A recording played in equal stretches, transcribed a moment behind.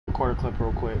record a clip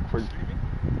real quick for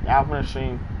Alpha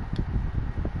stream.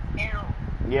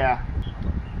 Yeah.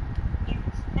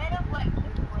 Instead of like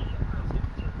Kool-Aid,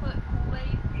 you put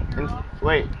Kool-Aid in your mom.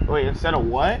 Wait, instead of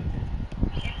what?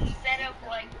 Instead of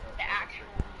like the actual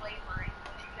flavoring,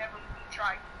 would you ever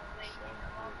try Kool-Aid in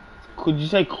your mom? Could you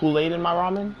say Kool-Aid in my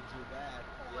ramen?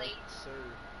 Kool-Aid.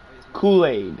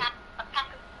 Kool-Aid. A pack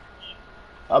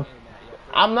of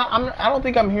Kool-Aid. I don't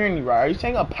think I'm hearing you right. Are you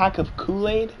saying a pack of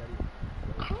Kool-Aid?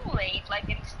 Kool-Aid, like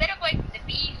instead of like the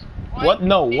beef. What?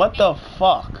 No, what the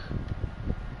fuck?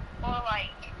 Or like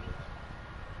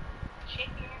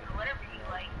chicken or whatever you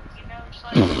like, you know, it's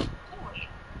like Kool-Aid.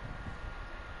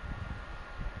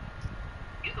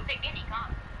 You can pick any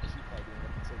kind.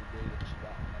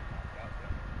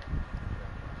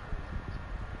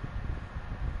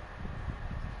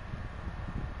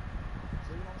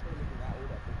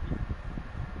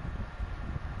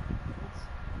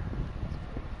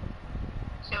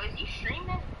 So is he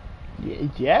streaming?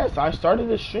 Yes, I started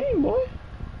the stream, boy.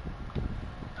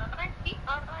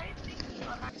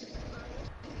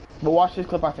 But watch this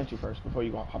clip I sent you first before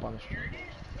you go hop on the stream.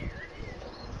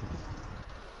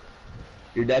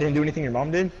 Your dad didn't do anything your mom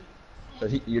did?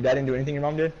 Your dad didn't do anything your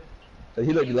mom did? So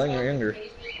he looked younger.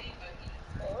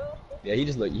 Yeah, he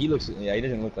looks, yeah, he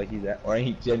doesn't look like he's that, or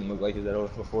he didn't look like he's that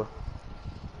old before.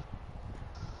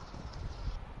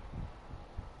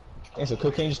 And so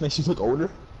cocaine just makes you look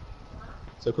older?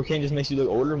 So cocaine just makes you look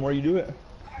older the more you do it?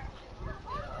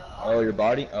 Oh, your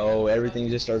body? Oh, everything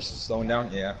just starts slowing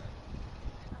down? Yeah.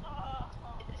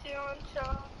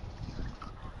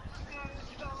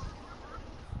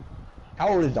 How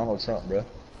old is Donald Trump, bro?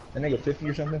 That nigga 50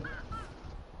 or something?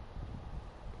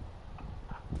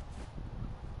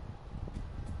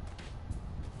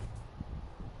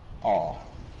 Aw.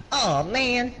 Oh,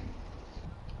 man.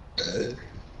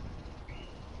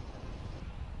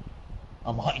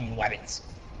 I'm hunting weapons.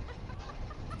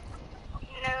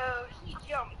 No, he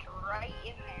jumped right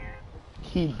in there.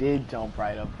 He did jump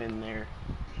right up in there.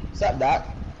 Stop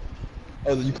that.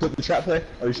 Oh, you put the trap play?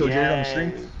 Oh, you showed Jared on the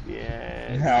stream?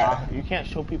 Yeah. You can't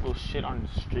show people shit on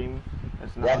the stream.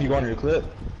 That's not. Why if you go on your clip?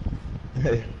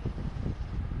 You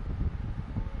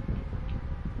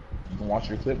can watch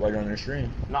your clip while you're on your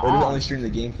stream. Nuh-uh. Or does it only stream the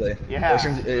gameplay? Yeah.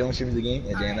 It only streams the game?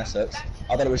 Yeah, damn, that sucks.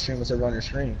 I thought it was streaming what's ever on your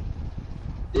screen.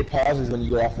 It pauses when you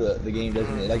go off the game,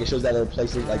 doesn't it? Like it shows that other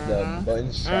places, like the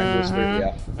buttons, triangle, square,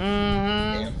 yeah.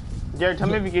 Damn. Jared, tell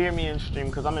me if you can hear me in stream,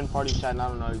 because I'm in party chat and I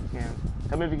don't know if you can.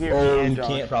 Tell me if you can hear me. Oh, you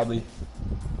can't probably.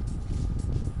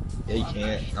 Yeah, you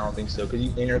can't. I don't think so.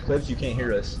 Because in your clips, you can't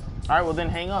hear us. Alright, well then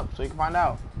hang up so you can find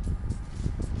out.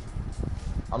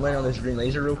 I'm laying on this green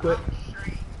laser real quick.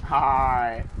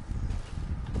 Hi.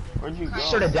 Where'd you go?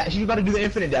 She's about to do the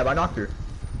infinite dab. I knocked her.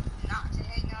 Not to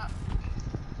hang up.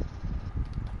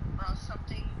 Or else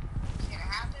something is gonna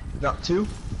happen. Not two?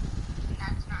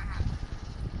 That's not happening.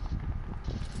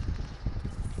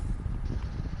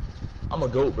 I'm a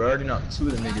goat, bro. I already knocked two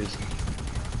of the niggas.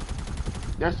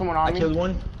 There's someone on me. I killed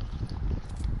one.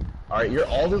 Alright, you're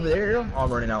all over there? Oh,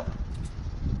 I'm running out.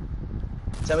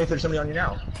 Tell me if there's somebody on you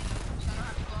now.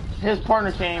 His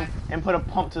partner came and put a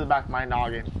pump to the back of my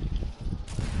noggin.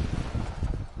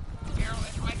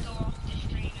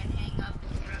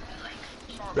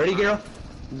 Ready, girl?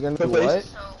 He's gonna Put do place. what?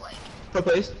 So, like, Put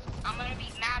place. I'm gonna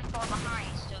be mad far behind,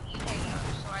 so you hang up,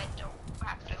 so I don't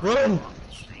have to Run! go off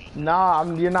the street. Nah,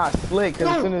 you're not slick. Cause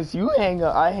as soon as you hang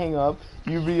up, I hang up.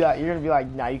 You're gonna be like,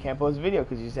 nah, you can't post a video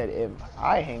because you said if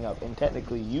I hang up, and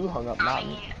technically you hung up, not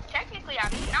me. Technically,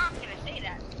 I'm not gonna say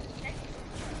that.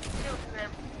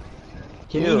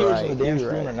 Can you hear us on the damn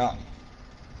stream or not?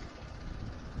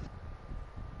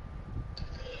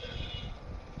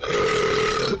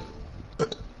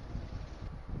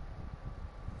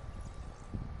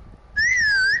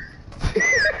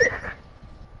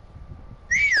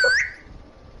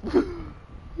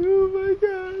 Oh my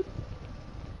god.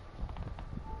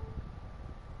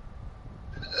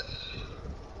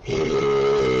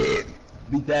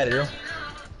 Beat that, Errol.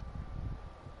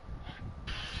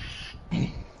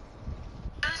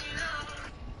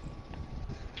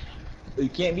 You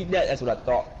can't beat that, that's what I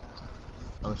thought.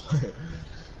 I'm sorry.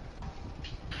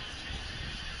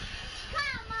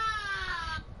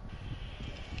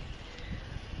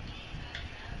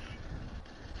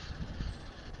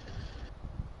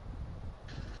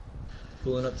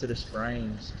 Pulling up to the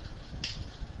Springs.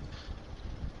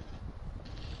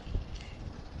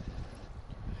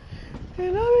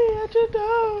 And I'll be at your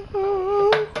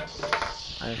door.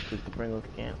 I just clicked the bring up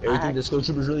again. You think the Skull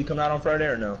Troopers really come out on Friday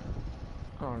or no?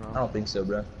 I don't know. I don't think so,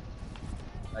 bro.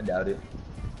 I doubt it.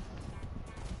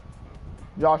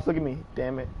 Josh, look at me.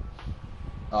 Damn it.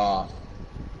 Aw.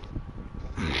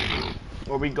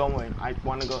 Where we going? I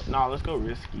want to go. Nah, let's go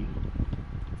risky.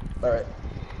 Alright.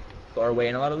 So are we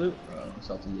in a lot of loot?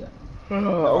 Salty, yeah.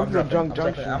 No, I'm dropping,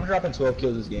 junction. I'm dropping 12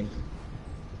 kills this game.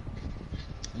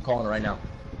 I'm calling it right now.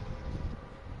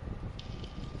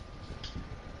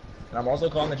 And I'm also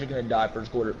calling that you're gonna die first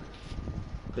quarter.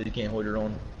 Because you can't hold your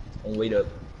own weight up.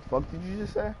 What did you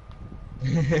just say?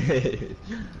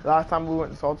 Last time we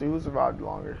went salty, who survived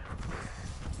longer?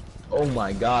 Oh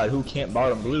my god, who can't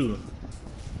bottom blue?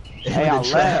 Hey, I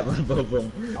trap left. on both of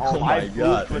them. Oh, my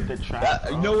god. With the trap,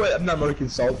 you know what? I'm not looking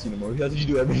salty anymore. That's what you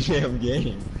do every damn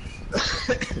game.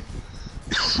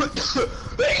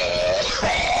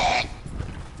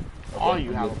 Oh,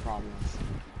 you have a problem.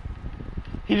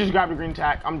 He just grabbed a green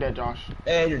tack. I'm dead, Josh.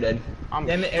 Hey, you're dead. I'm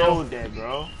Damn it, so dead,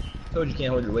 bro. Told you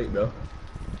can't hold your weight, bro.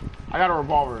 I got a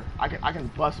revolver. I can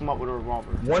bust him up with a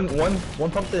revolver. One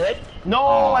pump to the head? No,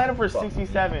 oh, I had him for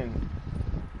 67.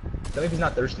 Tell me if he's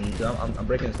not thirsty, because I'm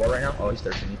breaking his wall right now. Oh, he's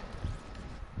thirsty.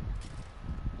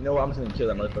 You know what? I'm just gonna kill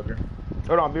that motherfucker.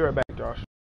 Hold on, I'll be right back, Josh.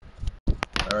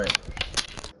 Alright.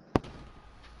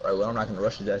 Alright, well, I'm not gonna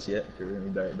rush his ass yet, because we're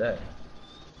gonna be right back.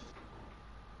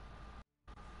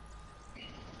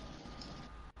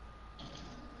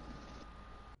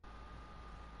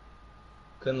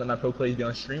 Couldn't let my pro plays be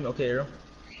on stream? Okay, Arrow.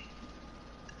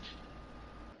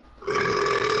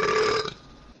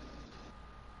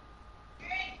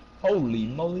 Holy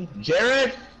moly.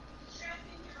 Jared!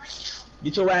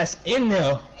 Get your ass in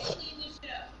there!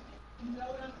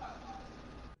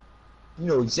 You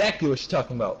know exactly what you're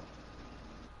talking about.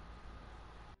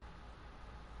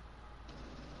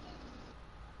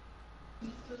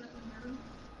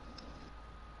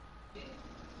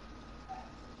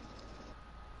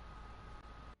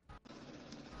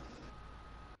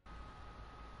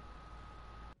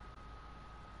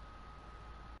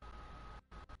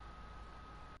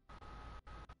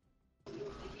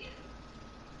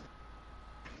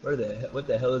 What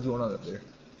the hell is going on up there?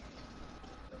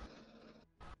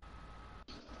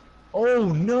 Oh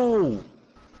no!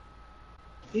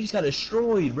 He just got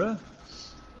destroyed, bruh.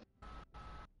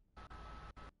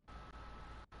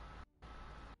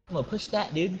 I'm gonna push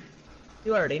that, dude.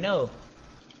 You already know.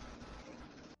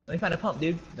 Let me find a pump,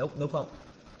 dude. Nope, no pump.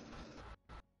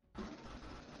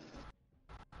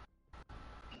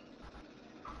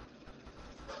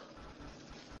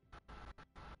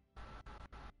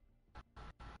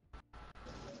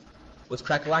 What's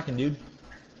crack-a-lacking, dude?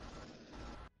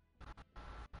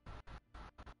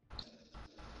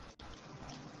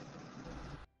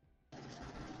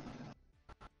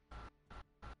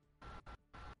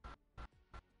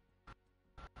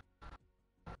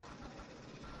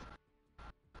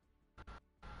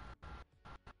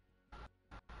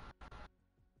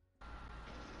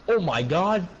 Oh my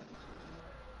god!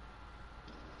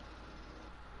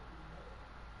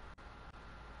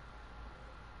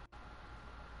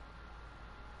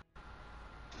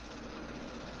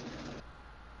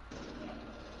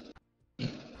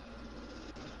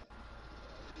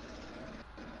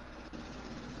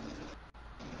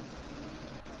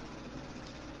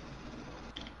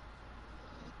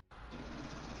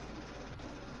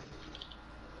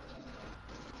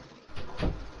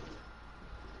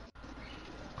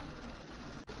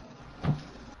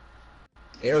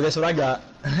 Arrow, guess what I got?